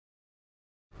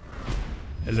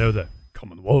Hello there,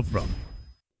 Commonwealth realm.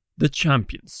 The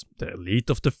champions, the elite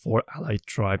of the 4 allied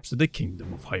tribes of the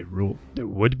Kingdom of Hyrule, the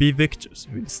would-be victors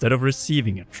who instead of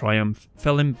receiving a triumph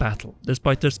fell in battle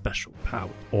despite their special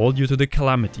power, all due to the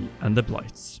calamity and the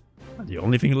blights, and the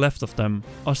only thing left of them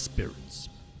are spirits.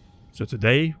 So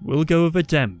today we'll go over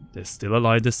them, their still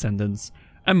alive descendants,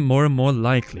 and more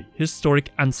likely historic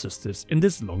ancestors in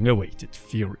this long-awaited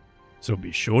theory. So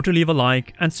be sure to leave a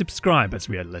like and subscribe, as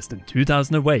we are less than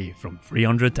 2,000 away from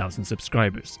 300,000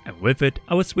 subscribers, and with it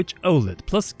our Switch OLED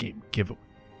plus game giveaway.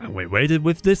 And we waited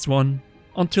with this one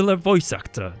until a voice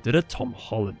actor did a Tom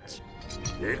Holland.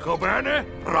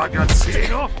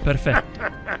 Perfect.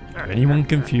 For anyone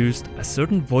confused, a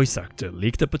certain voice actor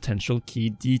leaked a potential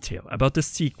key detail about the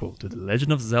sequel to The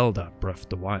Legend of Zelda Breath of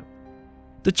the Wild.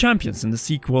 The champions in the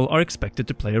sequel are expected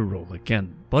to play a role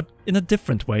again, but in a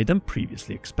different way than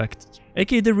previously expected,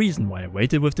 aka the reason why I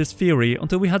waited with this theory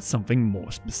until we had something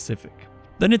more specific.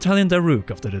 Then Italian Daruk,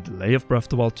 after the delay of Breath of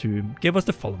the Wild 2, gave us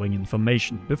the following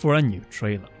information before a new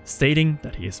trailer, stating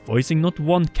that he is voicing not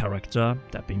one character,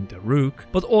 that being Daruk,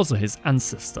 but also his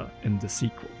ancestor in the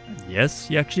sequel. And yes,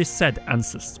 he actually said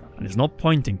ancestor, and is not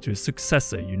pointing to his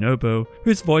successor Yunobo,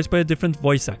 who is voiced by a different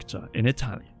voice actor in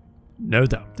Italian. No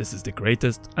doubt this is the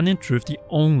greatest and in truth the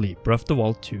only Breath of the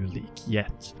Wild 2 leak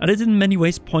yet, and it in many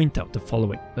ways point out the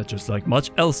following, that just like much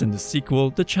else in the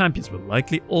sequel, the champions will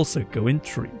likely also go in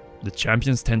 3. The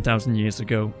champions 10,000 years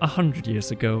ago, 100 years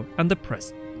ago, and the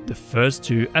present. The first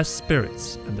 2 as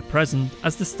spirits, and the present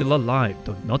as the still alive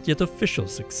though not yet official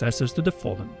successors to the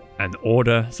fallen. An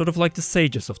order sort of like the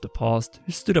sages of the past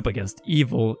who stood up against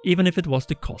evil even if it was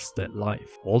to cost their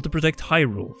life, all to protect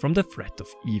Hyrule from the threat of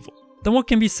evil. Then what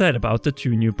can be said about the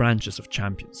 2 new branches of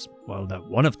champions? Well, that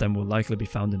one of them will likely be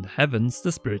found in the heavens,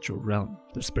 the spiritual realm.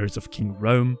 The spirits of King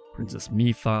Rome, Princess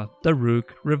Mipha, Daruk,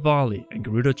 Revali, and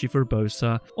Gerudo Chief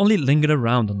Urbosa only lingered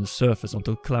around on the surface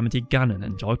until Calamity Ganon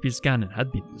and Dark Beast Ganon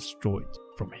had been destroyed.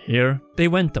 From here, they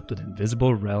went up to the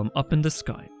invisible realm up in the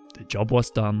sky. The job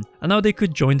was done, and now they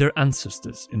could join their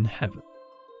ancestors in heaven.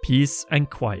 Peace and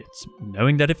quiet,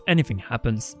 knowing that if anything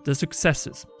happens, the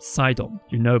successors, Sidon,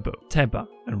 Yunobo, Teba,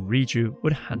 and Riju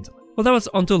would handle it. Well, that was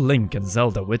until Link and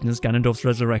Zelda witnessed Ganondorf's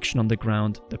resurrection on the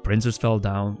ground, the princes fell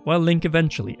down, while Link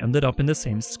eventually ended up in the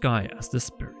same sky as the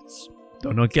spirits.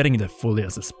 Though not getting there fully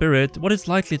as a spirit, what is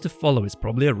likely to follow is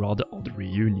probably a rather odd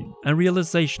reunion and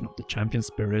realization of the champion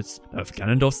spirits that with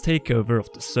Ganondorf's takeover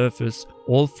of the surface,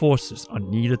 all forces are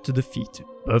needed to defeat him,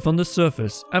 both on the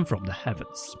surface and from the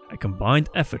heavens, a combined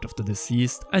effort of the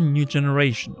deceased and new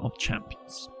generation of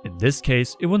champions. In this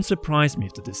case, it wouldn't surprise me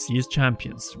if the deceased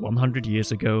champions 100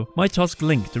 years ago might ask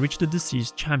Link to reach the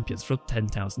deceased champions from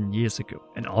 10,000 years ago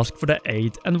and ask for their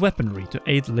aid and weaponry to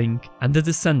aid Link and the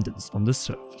descendants on the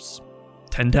surface.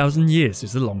 10,000 years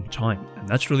is a long time, and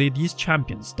naturally these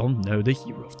champions don't know the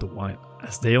hero of the wild,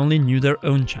 as they only knew their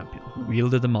own champion who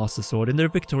wielded the Master Sword in their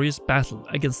victorious battle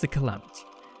against the Calamity.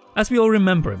 As we all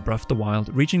remember in Breath of the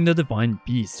Wild, reaching the divine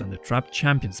beasts and the trapped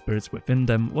champion spirits within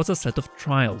them was a set of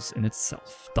trials in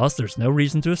itself. Thus there's no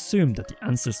reason to assume that the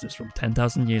ancestors from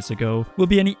 10,000 years ago will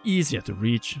be any easier to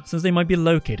reach, since they might be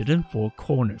located in 4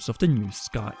 corners of the new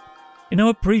sky. In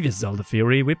our previous Zelda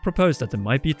Theory, we proposed that there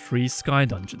might be 3 sky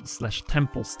dungeons /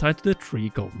 temples tied to the 3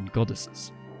 golden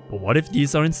goddesses. But what if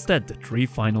these are instead the 3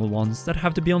 final ones that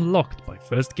have to be unlocked by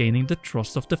first gaining the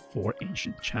trust of the 4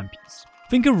 ancient champions?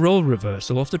 Think a role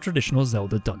reversal of the traditional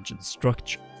Zelda dungeon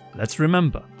structure. Let's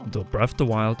remember, until Breath of the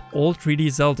Wild, all 3D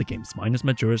Zelda games minus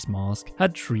Majora's Mask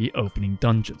had 3 opening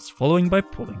dungeons, following by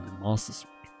pulling the Master Sword.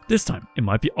 This time, it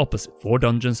might be opposite 4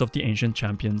 dungeons of the ancient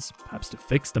champions, perhaps to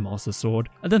fix the Master Sword,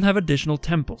 and then have additional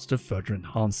temples to further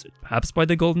enhance it, perhaps by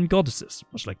the golden goddesses,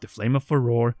 much like the Flame of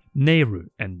Furore, Nehru,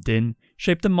 and Din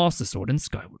shaped the Master Sword and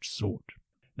Skyward Sword.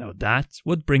 Now that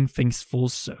would bring things full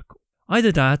circle.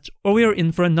 Either that, or we are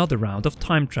in for another round of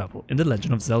time travel in the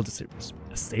Legend of Zelda series,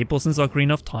 a staple since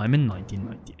Ocarina of Time in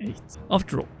 1998.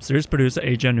 After all, series producer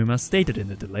Eiji Aonuma stated in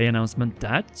the delay announcement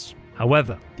that,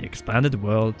 however, the expanded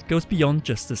world goes beyond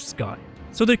just the sky,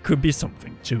 so there could be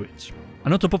something to it.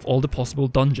 And on top of all the possible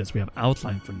dungeons we have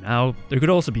outlined for now, there could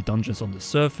also be dungeons on the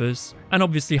surface, and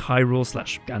obviously Hyrule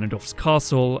 / Ganondorf's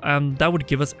castle, and that would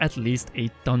give us at least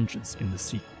 8 dungeons in the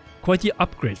sequel. Quite the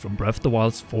upgrade from Breath of the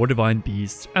Wild's 4 divine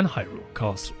beasts and Hyrule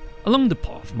Castle. Along the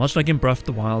path, much like in Breath of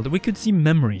the Wild, we could see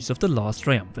memories of the last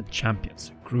triumphant champions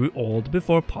who grew old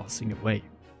before passing away.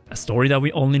 A story that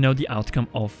we only know the outcome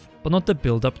of, but not the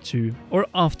build-up to or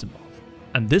aftermath.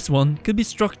 And this one could be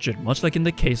structured much like in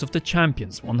the case of the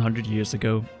champions 100 years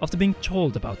ago, after being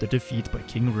told about their defeat by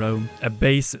King Rome, a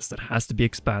basis that has to be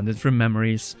expanded from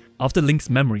memories after Link's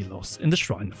memory loss in the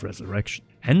Shrine of Resurrection.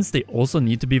 Hence they also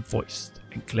need to be voiced,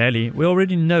 and clearly we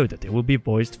already know that they will be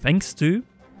voiced thanks to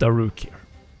Daruk here,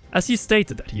 as he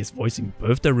stated that he is voicing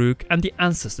both Daruk and the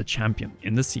Ancestor champion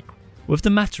in the sequel. With the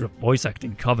matter of voice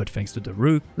acting covered thanks to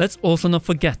Daruk, let's also not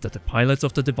forget that the pilots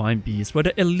of the Divine Beasts were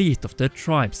the elite of their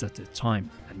tribes at the time,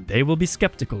 and they will be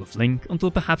skeptical of Link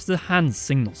until perhaps the hand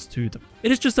signals to them.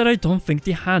 It is just that I don't think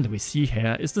the hand we see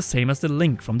here is the same as the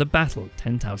Link from the battle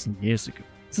 10,000 years ago,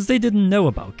 since they didn't know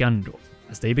about Ganondorf,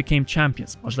 as they became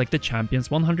champions much like the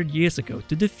champions 100 years ago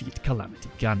to defeat Calamity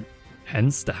Ganon.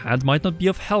 Hence, the hand might not be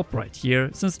of help right here,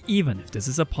 since even if this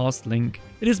is a past Link,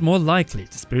 it is more likely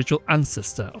the spiritual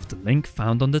ancestor of the Link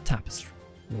found on the tapestry.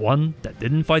 One that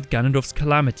didn't fight Ganondorf's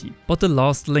calamity, but the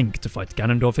last Link to fight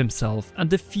Ganondorf himself and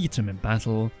defeat him in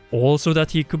battle, all so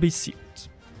that he could be sealed.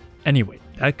 Anyway,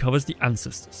 that covers the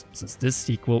ancestors, since this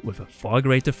sequel with a far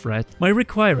greater threat might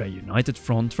require a united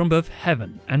front from both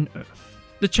heaven and earth.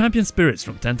 The champion spirits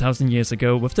from 10,000 years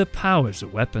ago with their powers or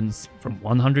weapons from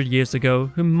 100 years ago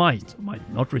who might or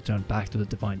might not return back to the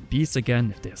Divine Beasts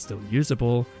again if they are still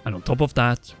usable, and on top of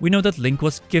that, we know that Link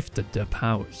was gifted their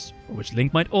powers, which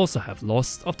Link might also have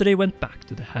lost after they went back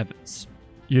to the heavens.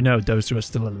 You know, those who are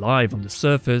still alive on the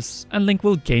surface, and Link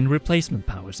will gain replacement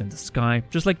powers in the sky,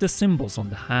 just like the symbols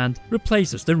on the hand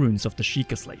replaces the runes of the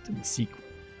Sheikah Slate in the sequel.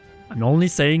 I'm only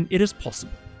saying it is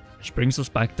possible, which brings us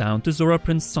back down to Zora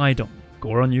Prince Sidon,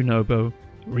 Goron Yunobo,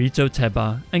 Rito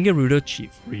Teba, and Gerudo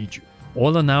Chief Riju.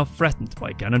 All are now threatened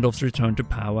by Ganondorf's return to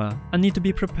power and need to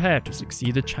be prepared to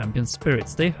succeed the champion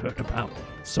spirits they heard about,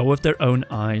 saw with their own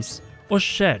eyes, or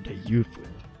shared their youth with.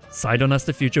 Sidon, as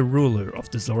the future ruler of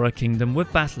the Zora Kingdom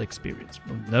with battle experience,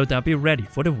 will no doubt be ready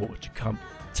for the war to come.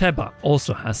 Teba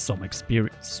also has some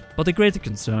experience, but the greater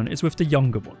concern is with the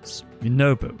younger ones,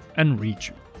 Yunobo and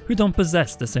Riju, who don't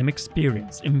possess the same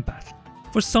experience in battle.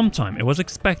 For some time it was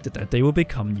expected that they will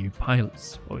become new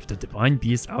pilots, or if the Divine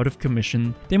Beasts out of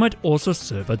commission, they might also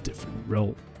serve a different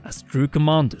role, as true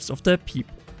commanders of their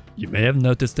people. You may have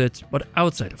noticed it, but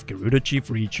outside of Gerudo Chief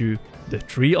Riju, the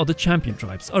three other champion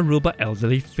tribes are ruled by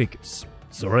elderly figures: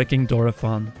 Zora King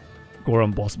Dorephan,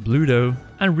 Goron Boss Bludo,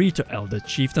 and Rito Elder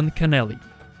Chieftain Canelli.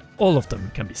 All of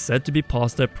them can be said to be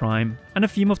past their prime, and a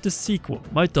theme of the sequel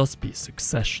might thus be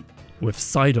succession, with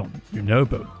Sidon,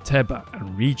 Yunobo, Teba,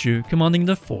 and Riju commanding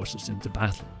their forces into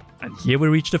battle. And here we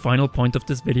reach the final point of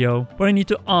this video, where I need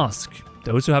to ask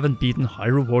those who haven't beaten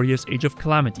Hyrule Warriors Age of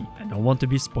Calamity and don't want to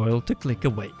be spoiled to click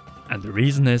away. And the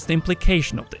reason is the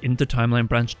implication of the inter-timeline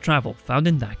branch travel found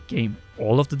in that game.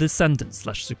 All of the descendants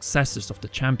 / successors of the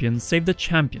champions saved the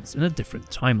champions in a different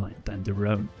timeline than their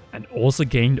own, and also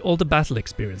gained all the battle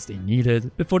experience they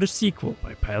needed before the sequel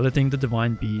by piloting the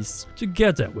Divine Beasts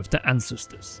together with the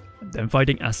ancestors, and then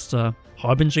fighting Asta,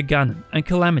 Harbinger Ganon, and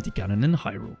Calamity Ganon in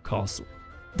Hyrule Castle.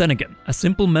 Then again, a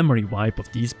simple memory wipe of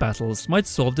these battles might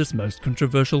solve this most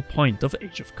controversial point of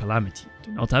Age of Calamity,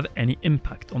 do not have any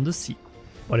impact on the sequel.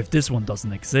 But if this one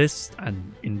doesn't exist,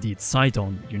 and indeed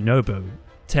Sidon, Yunobo,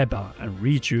 Teba, and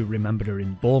Riju remember their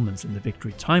involvements in the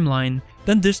Victory timeline,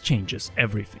 then this changes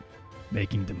everything,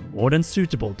 making them more than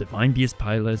suitable Divine Beast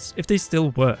pilots if they still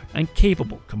work, and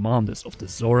capable commanders of the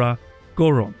Zora,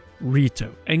 Goron,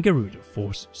 Rito, and Gerudo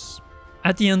forces.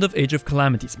 At the end of Age of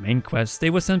Calamity's main quest, they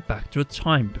were sent back to a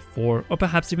time before, or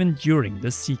perhaps even during,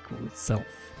 the sequel itself.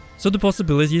 So the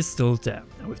possibility is still there,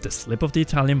 and with the slip of the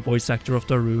Italian voice actor of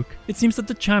Daruk, it seems that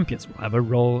the champions will have a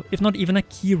role, if not even a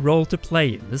key role to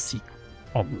play in the sequel.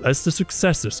 Unless the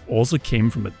successors also came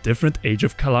from a different Age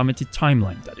of Calamity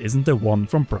timeline that isn't the one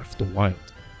from Breath of the Wild.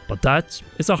 But that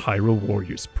is a Hyrule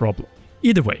Warriors problem.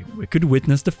 Either way, we could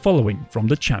witness the following from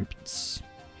the champions: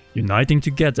 uniting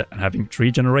together and having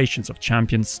 3 generations of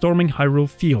champions storming Hyrule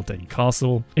Field and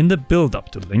Castle in the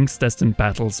build-up to Link's destined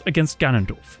battles against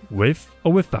Ganondorf, with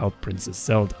or without Princess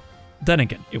Zelda. Then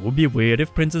again, it would be weird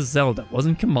if Princess Zelda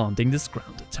wasn't commanding this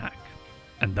ground attack.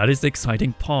 And that is the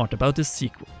exciting part about this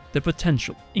sequel, the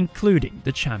potential, including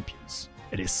the champions.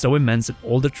 It is so immense in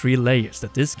all the 3 layers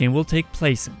that this game will take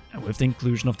place in, and with the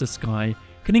inclusion of the sky,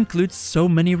 can include so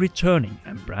many returning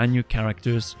and brand new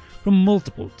characters from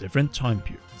multiple different time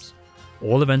periods,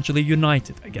 all eventually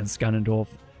united against Ganondorf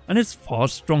and his far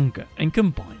stronger and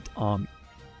combined army.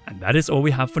 And that is all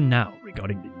we have for now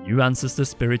regarding the new Ancestor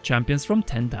Spirit Champions from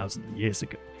 10,000 years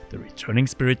ago, the returning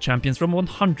Spirit Champions from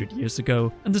 100 years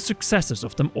ago, and the successors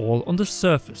of them all on the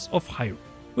surface of Hyrule.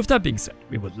 With that being said,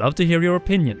 we would love to hear your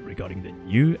opinion regarding the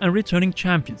new and returning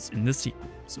champions in the sequel,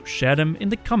 so share them in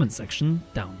the comment section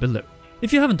down below.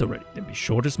 If you haven't already, then be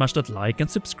sure to smash that like and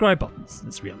subscribe buttons,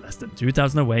 since we are less than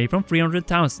 2,000 away from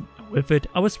 300,000, and with it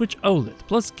our Switch OLED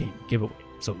plus game giveaway.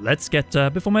 So let's get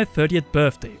there before my 30th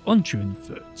birthday on June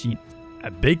 13th. A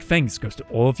big thanks goes to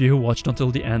all of you who watched until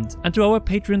the end, and to our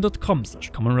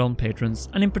patreon.com/commonrealm patrons,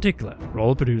 and in particular,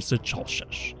 role producer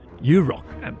Charles. You rock,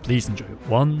 and please enjoy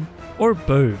one or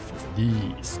both of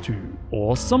these two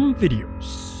awesome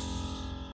videos.